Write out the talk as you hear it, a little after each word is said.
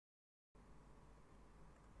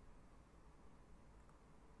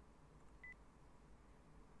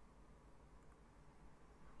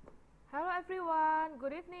everyone.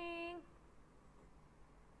 Good evening.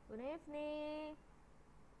 Good evening.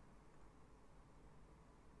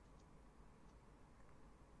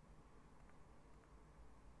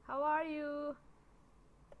 How are you?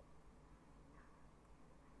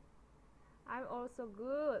 I'm also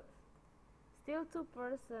good. Still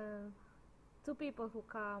two people who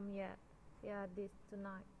come yet. Yeah, this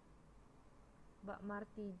tonight. Mbak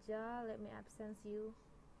Martija, let me absence you.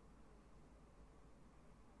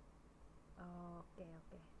 Oh,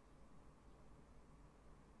 okay.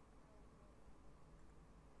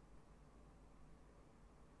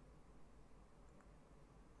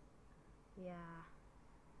 Yeah,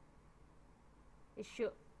 it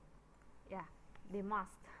should. Yeah, they must.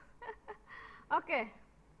 Okay.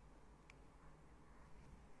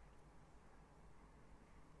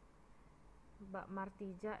 Mbak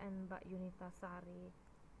Martija and Mbak Yunita Sari.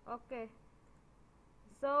 Okay.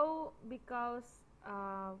 So because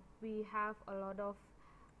we have a lot of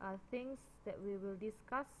things that we will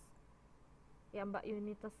discuss. Ya, Mbak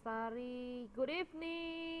Yunita Sari. Good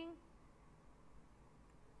evening.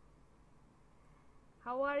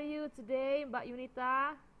 How are you today, Mbak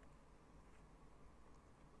Yunita?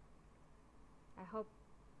 I hope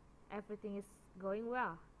everything is going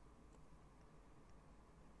well.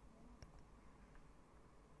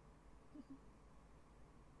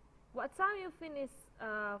 What time you finish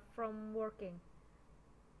from working?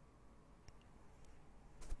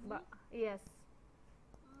 But yes.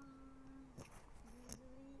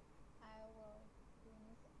 Usually I will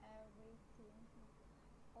finish everything,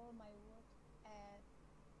 all my work at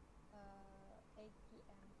 8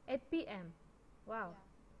 p.m. 8 p.m. Wow,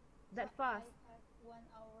 Yeah. that So fast. I have 1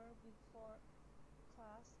 hour before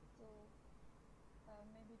class to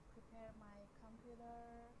maybe prepare my computer.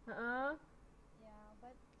 Uh-uh. Yeah,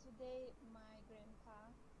 but today my grandpa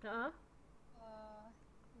Uh-uh.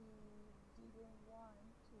 he didn't want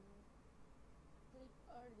to sleep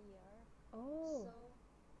earlier. Oh. So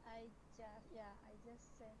I just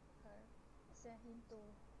sent him to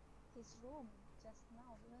his room just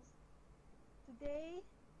now because today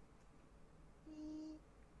he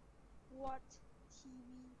watched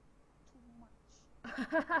TV too much.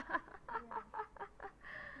 Yeah.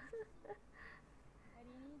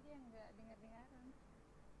 Hari ini dia nggak dengar-dengaran.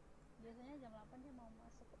 Biasanya jam 8 dia mau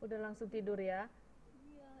masuk. Udah langsung tidur ya?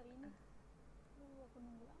 Iya, hari ini aku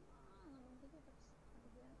nunggu lama belum tidur terus aku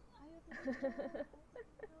bilang ayo tidur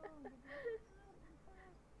dong gitu.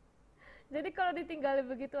 Jadi kalau ditinggalin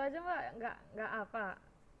begitu aja Mbak,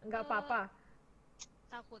 nggak apa-apa.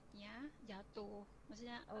 Takutnya jatuh,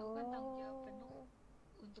 maksudnya aku kan tanggung jawab penuh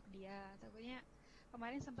untuk dia. Takutnya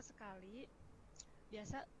kemarin sempat sekali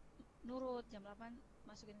biasa nurut jam 8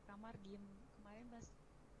 masukin ke kamar diem. Kemarin pas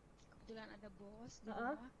kebetulan ada bos di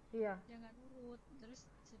rumah, Iya. dia nggak nurut. Terus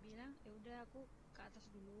saya bilang ya udah aku ke atas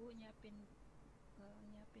dulu nyiapin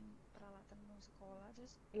peralatan mau sekolah,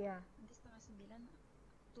 terus Iya. nanti setengah 9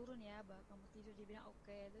 turun ya baru kamu tidur. Dia bilang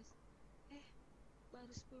oke. Terus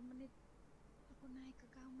baru 10 menit aku naik ke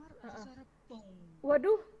kamar ada suara bong.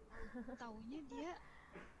 Waduh. Taunya dia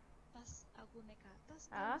pas aku naik ke atas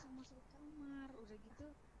dia langsung masuk ke kamar. Udah gitu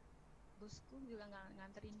bosku juga nggak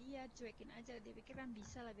nganterin dia, cuekin aja. Dia pikir kan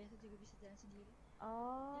bisa lah, biasa juga bisa jalan sendiri.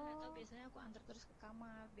 Dia nggak tahu biasanya aku antar terus ke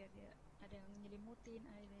kamar biar dia ada yang nyelimutin,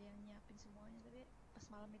 ada yang nyiapin semuanya. Tapi pas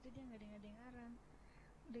malam itu dia nggak dengar-dengaran.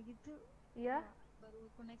 Udah gitu Iya. baru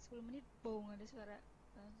aku naik 10 menit bong ada suara.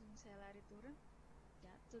 Langsung saya lari turun,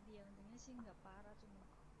 jatuh dia. Untungnya sih nggak parah, cuma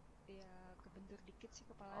ya kebentur dikit sih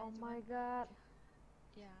kepalanya. Oh my god.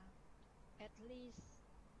 Ya at least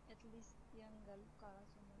yang nggak luka lah,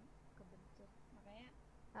 cuma kebentur. Makanya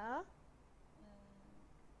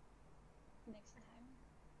next time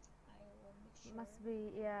I will make sure Must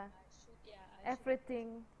be, yeah. I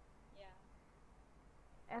Everything. yeah.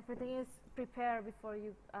 Everything is prepared before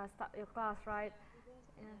you start your class, right? Because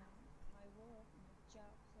Yeah. my work, my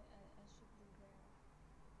job, so I should be there.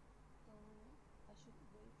 So I should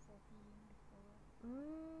wait for him before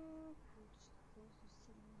go to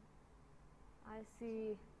sleep. I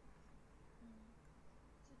see.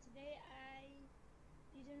 So today I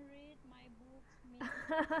didn't read my books.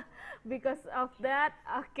 Because of that,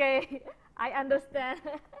 okay, I understand. I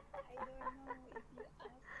don't know if you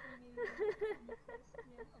asked me any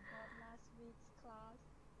question about last week's class.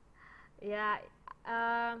 Yeah,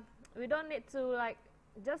 we don't need to like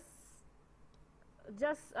just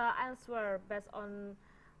answer based on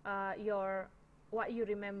your what you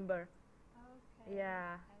remember. Okay.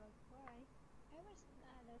 Yeah. I was right. I was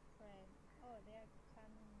another friend. Oh, they're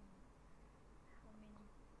coming. How many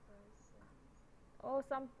persons? Oh,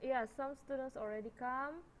 some students already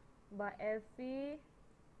come. But Effie,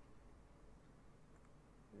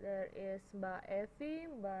 There is Mbak Evi,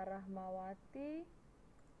 Mbak Rahmawati,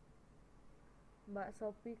 Mbak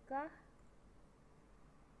Sopika,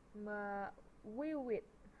 Mbak Wiwit.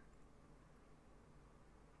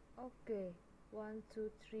 Okay, 1, 2,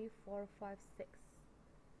 3, 4, 5, 6.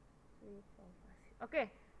 3, 4, 5, 6. Okay,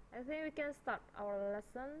 I think we can start our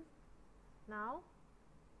lesson now.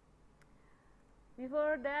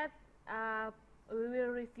 Before that, we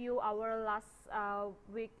will review our last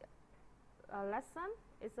week lesson.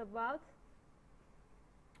 It's about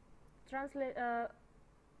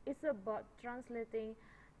translating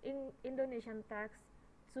Indonesian text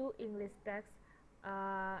to English text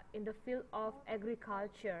in the field of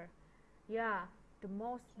agriculture. Yeah, the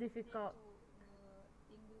most difficult.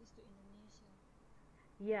 English to Indonesia.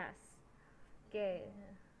 Yes. Okay.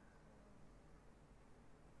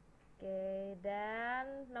 Okay,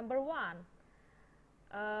 then number 1.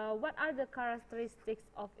 What are the characteristics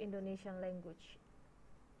of Indonesian language?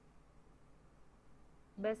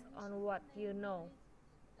 Based on what you know.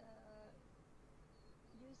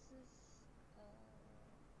 Uses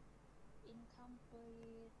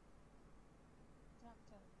incomplete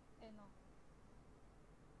structure. No.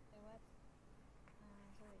 What?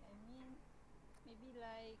 Sorry. I mean, maybe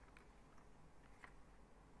like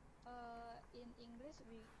in English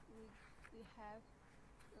we have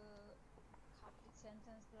complete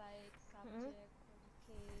sentence like subject,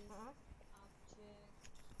 predicate, object,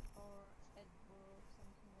 or adverb,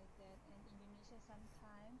 something like that. And Indonesia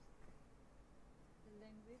sometimes the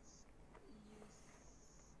language use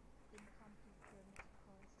incomplete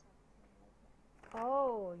grammatical structure like that.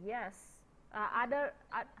 Oh yes. Not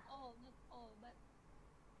all, but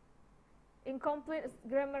incomplete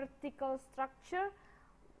grammatical structure.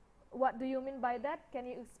 What do you mean by that? Can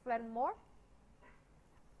you explain more?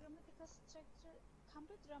 Grammatical structure,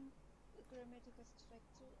 complete grammatical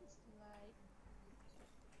structure is like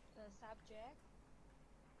a subject.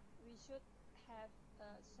 We should have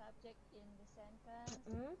a subject in the sentence,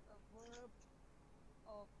 a verb,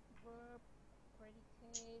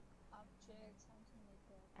 predicate, object, something like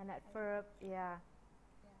that. And adverb, yeah.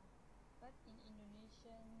 Yeah, but in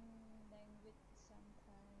Indonesian language,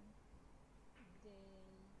 sometimes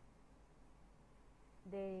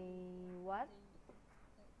they what?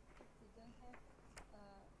 They don't have a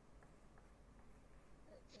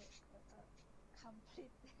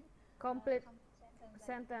complete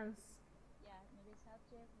sentence. Yeah, maybe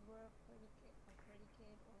subject, verb, predicate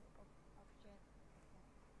or object.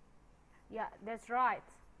 Yeah, that's right.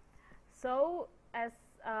 So as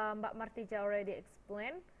Mbak Martija already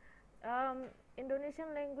explained,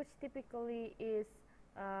 Indonesian language typically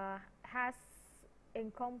has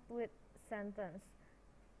incomplete sentence.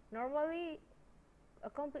 Normally, a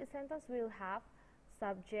complete sentence will have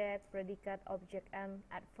subject, predicate, object, and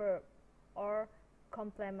adverb or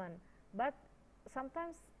complement. But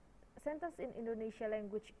sometimes sentence in Indonesian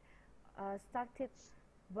language starting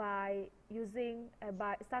by using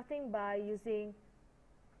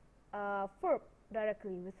verb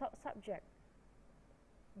directly without subject.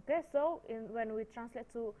 Okay, so when we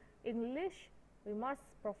translate to English, we must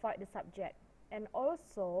provide the subject. And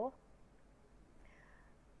also,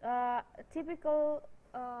 typical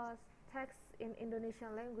text in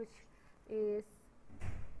Indonesian language is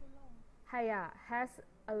has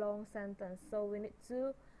a long sentence, so we need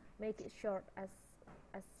to make it short as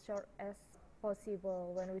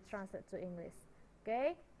possible when we translate to English.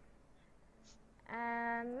 Okay,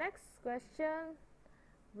 and next question,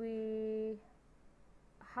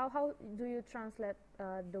 how do you translate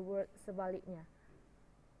the word sebaliknya,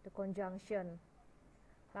 the conjunction?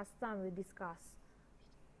 Last time we discussed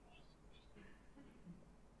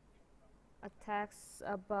a text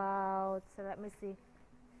about, so let me see.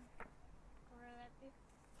 Correlative,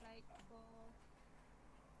 like both.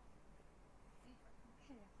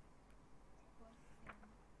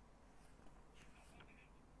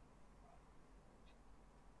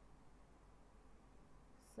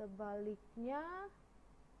 Sebaliknya,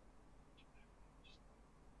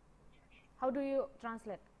 how do you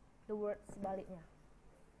translate the word sebaliknya?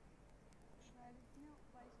 Sebaliknya,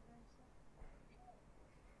 vice versa.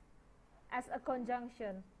 As a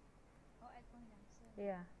conjunction. Oh, as conjunction.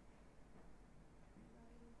 Yeah.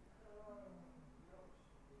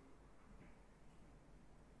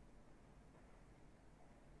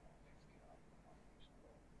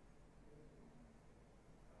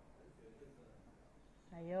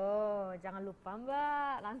 Ayo, jangan lupa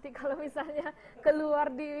Mbak. Nanti kalau misalnya keluar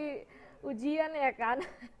di ujian ya kan,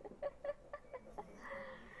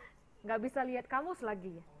 nggak bisa lihat kamus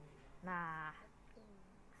lagi. Nah,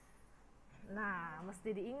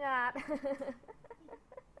 mesti diingat.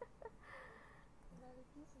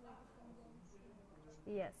 Sebaliknya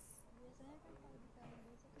Yes. Biasanya kan kalau di kalian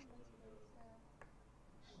baca kan bahasa-bahasa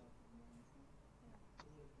konvensi.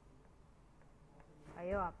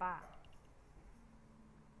 Ayo apa?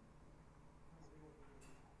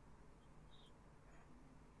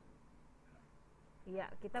 Iya,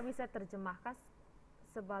 kita bisa terjemahkan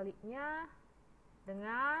sebaliknya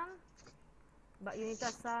dengan Mbak Yunita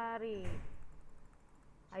Sari.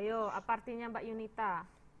 Ayo, apa artinya Mbak Yunita?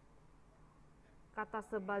 Kata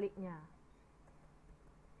sebaliknya.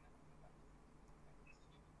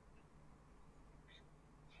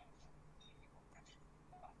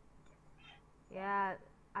 Yeah,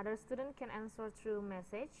 other student can answer through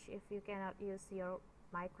message if you cannot use your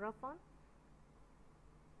microphone.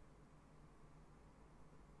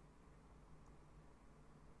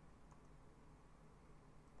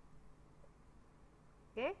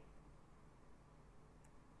 Okay?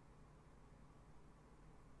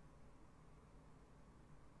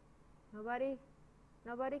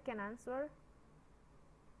 Nobody can answer.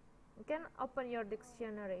 You can open your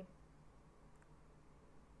dictionary.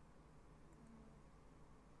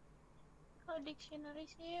 Kalau dictionary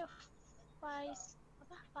sih vice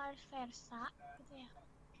versa gitu ya.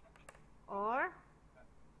 Or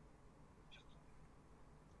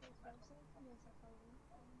Vice versa itu biasa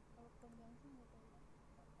kalau konvensi nggak tahu.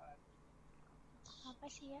 Apa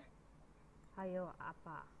sih ya? ayo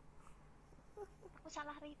apa? Aku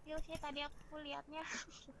salah review sih tadi aku lihatnya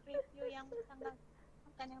review yang tanggal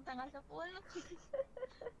bukan yang tanggal 10. Aku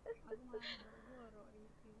malah boro-boro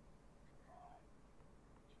review.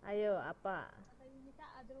 Ayo apa? Kata Yunita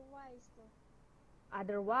otherwise tuh.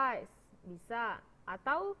 Otherwise bisa,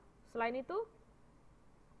 atau selain itu?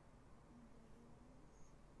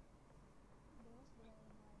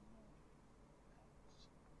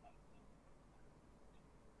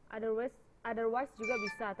 Otherwise juga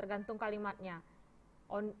bisa, tergantung kalimatnya.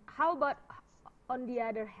 How about on the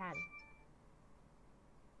other hand?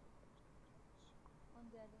 On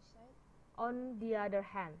the other side. On the other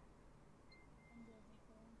hand. On the other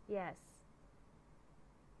side. Yes.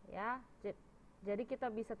 Ya, jadi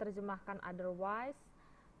kita bisa terjemahkan otherwise.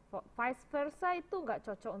 Vice versa itu nggak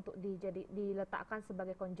cocok untuk diletakkan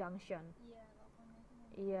sebagai conjunction. Iya, kalau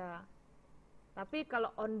konvensi. Iya. Tapi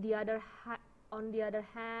kalau on the other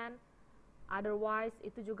hand, otherwise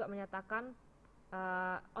itu juga menyatakan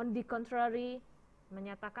on the contrary,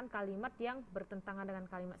 menyatakan kalimat yang bertentangan dengan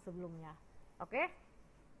kalimat sebelumnya. Oke? Okay?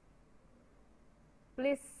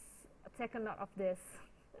 Please take a note of this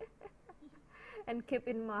and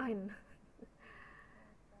keep in mind.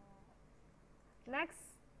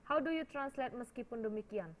 Next, how do you translate meskipun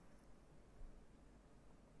demikian?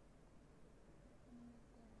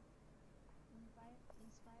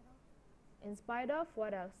 In spite of,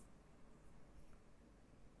 what else?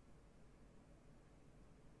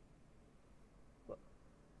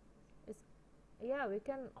 Yeah, we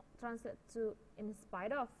can translate to in spite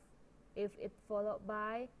of if it followed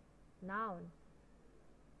by noun.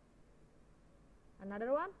 Another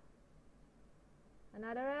one?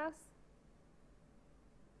 Another else?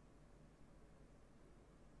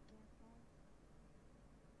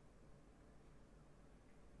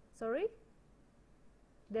 Sorry?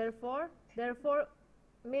 Therefore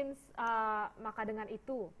means maka dengan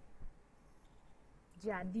itu.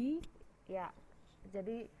 Jadi, ya.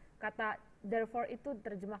 Jadi kata therefore itu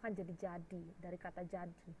terjemahkan jadi dari kata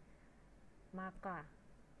jadi. Maka.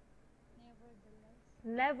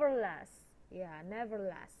 Nevertheless. Ya,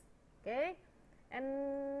 nevertheless. Okay? And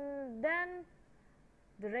then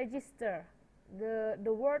the register,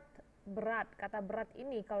 the word berat, kata berat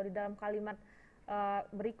ini kalau di dalam kalimat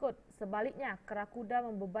berikut, sebaliknya kera kuda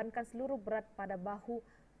membebankan seluruh berat pada bahu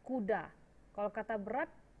kuda. Kalau kata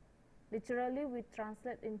berat, literally we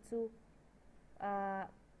translate into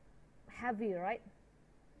heavy, right?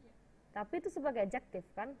 Yeah. Tapi itu sebagai adjective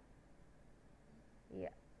kan?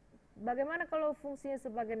 Iya. Bagaimana kalau fungsinya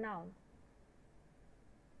sebagai noun?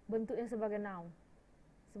 Bentuknya sebagai noun,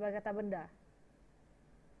 sebagai kata benda.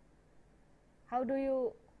 How do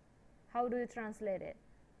you translate it?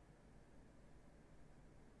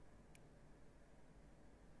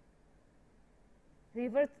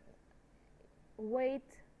 Revert, weight.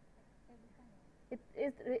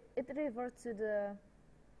 It reverts to the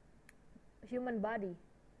human body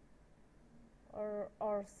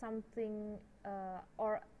or something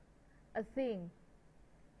or a thing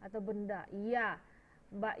atau benda. Iya,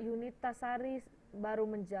 Mbak Yunita Sari baru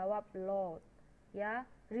menjawab load. Ya,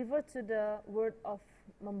 revert to the word of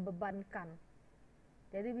membebankan.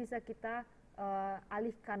 Jadi bisa kita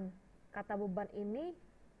alihkan kata beban ini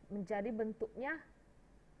menjadi bentuk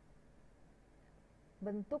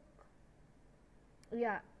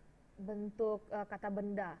bentuk kata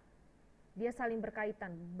benda. Dia saling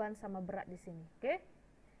berkaitan, beban sama berat di sini. Okay?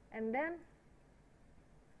 And then,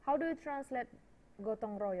 how do you translate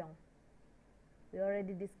gotong royong? We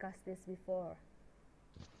already discussed this before.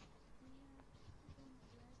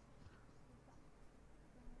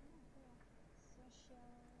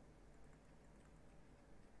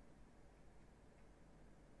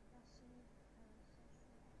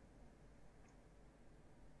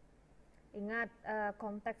 Ingat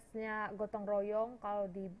konteksnya gotong royong kalau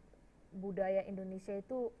di budaya Indonesia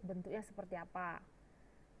itu bentuknya seperti apa?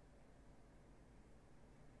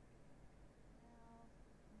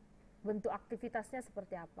 Bentuk aktivitasnya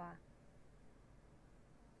seperti apa?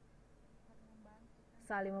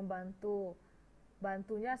 Saling membantu.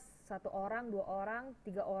 Bantunya 1 orang, 2 orang,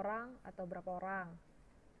 3 orang, atau berapa orang?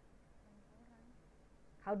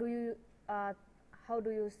 How do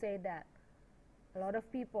you say that? A lot of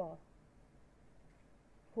people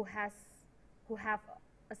who have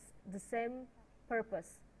the same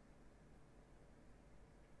purpose,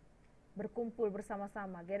 berkumpul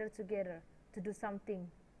bersama-sama, gather together to do something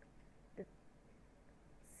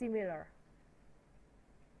similar.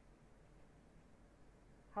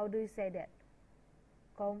 How do you say that?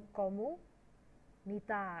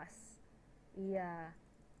 Komunitas. Iya.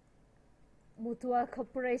 Mutual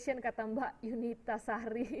cooperation kata Mbak Yunita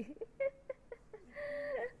Sari.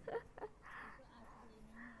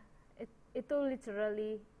 Itu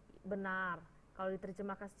literally benar. Kalau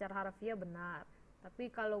diterjemahkan secara harfiah benar. Tapi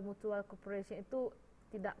kalau mutual cooperation itu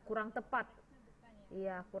tidak, kurang tepat.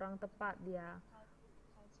 Iya, kurang tepat dia.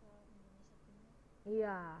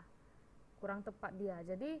 Iya, kurang tepat dia.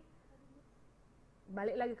 Jadi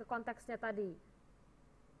balik lagi ke konteksnya tadi.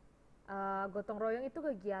 Gotong royong itu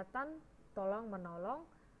kegiatan tolong menolong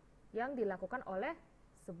yang dilakukan oleh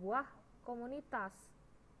sebuah komunitas.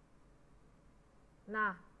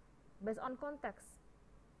 Nah, based on konteks,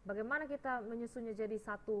 bagaimana kita menyusunnya jadi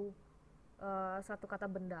satu kata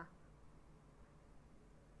benda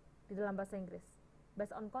di dalam bahasa Inggris?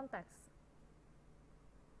 Based on context.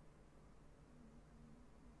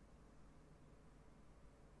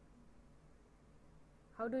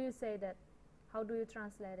 How do you say that? How do you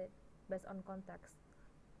translate it based on context?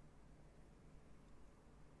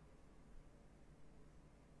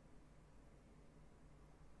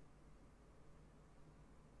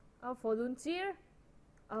 Oh, volunteer.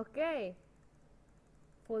 Oke.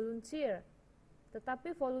 Volunteer.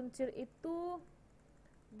 Tetapi volunteer itu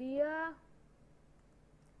dia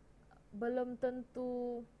belum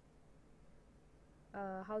tentu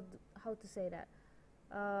how to say that.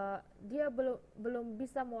 Dia belum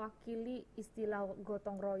bisa mewakili istilah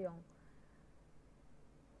gotong royong.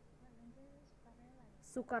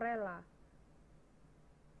 Sukarela.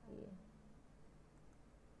 Yeah.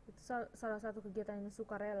 Itu salah satu kegiatan yang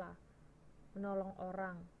sukarela, menolong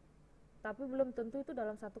orang. Tapi belum tentu itu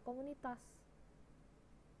dalam satu komunitas.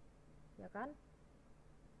 Ya kan?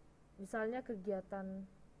 Misalnya kegiatan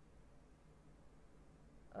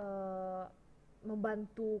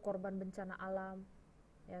membantu korban bencana alam,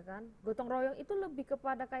 ya kan? Gotong royong itu lebih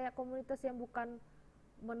kepada kayak komunitas yang bukan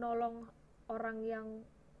menolong orang yang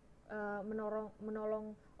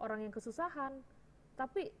menolong orang yang kesusahan,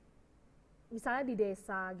 tapi misalnya di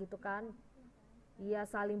desa gitu kan, iya,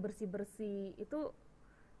 saling bersih-bersih, itu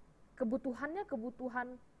kebutuhannya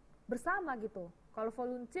kebutuhan bersama gitu. Kalau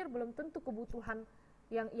volunteer belum tentu kebutuhan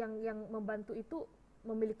yang membantu itu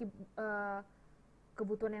memiliki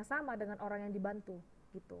kebutuhan yang sama dengan orang yang dibantu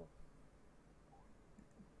gitu.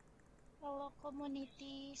 Kalau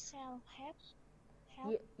community self-help,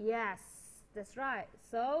 Yes, that's right.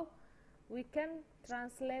 So we can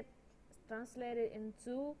translate it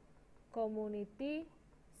into community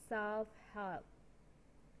self-help.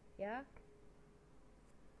 Ya,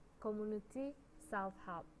 community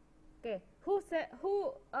self-help. Okay, who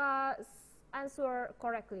answer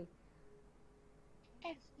correctly?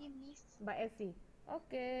 Effie, Miss. Mbak Evi.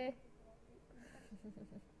 Okay.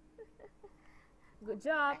 Good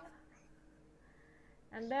job.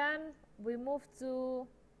 And then we move to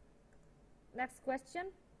next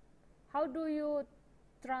question. How do you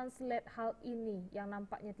translate hal ini yang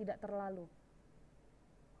nampaknya tidak terlalu?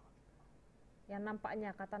 Yang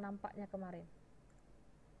nampaknya, kata nampaknya kemarin.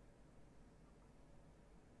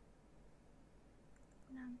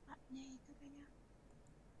 Nampaknya itu kayaknya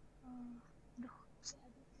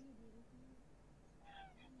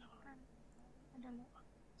ada lo.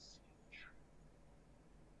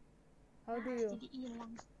 How do you? Jadi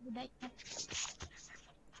hilang budaya.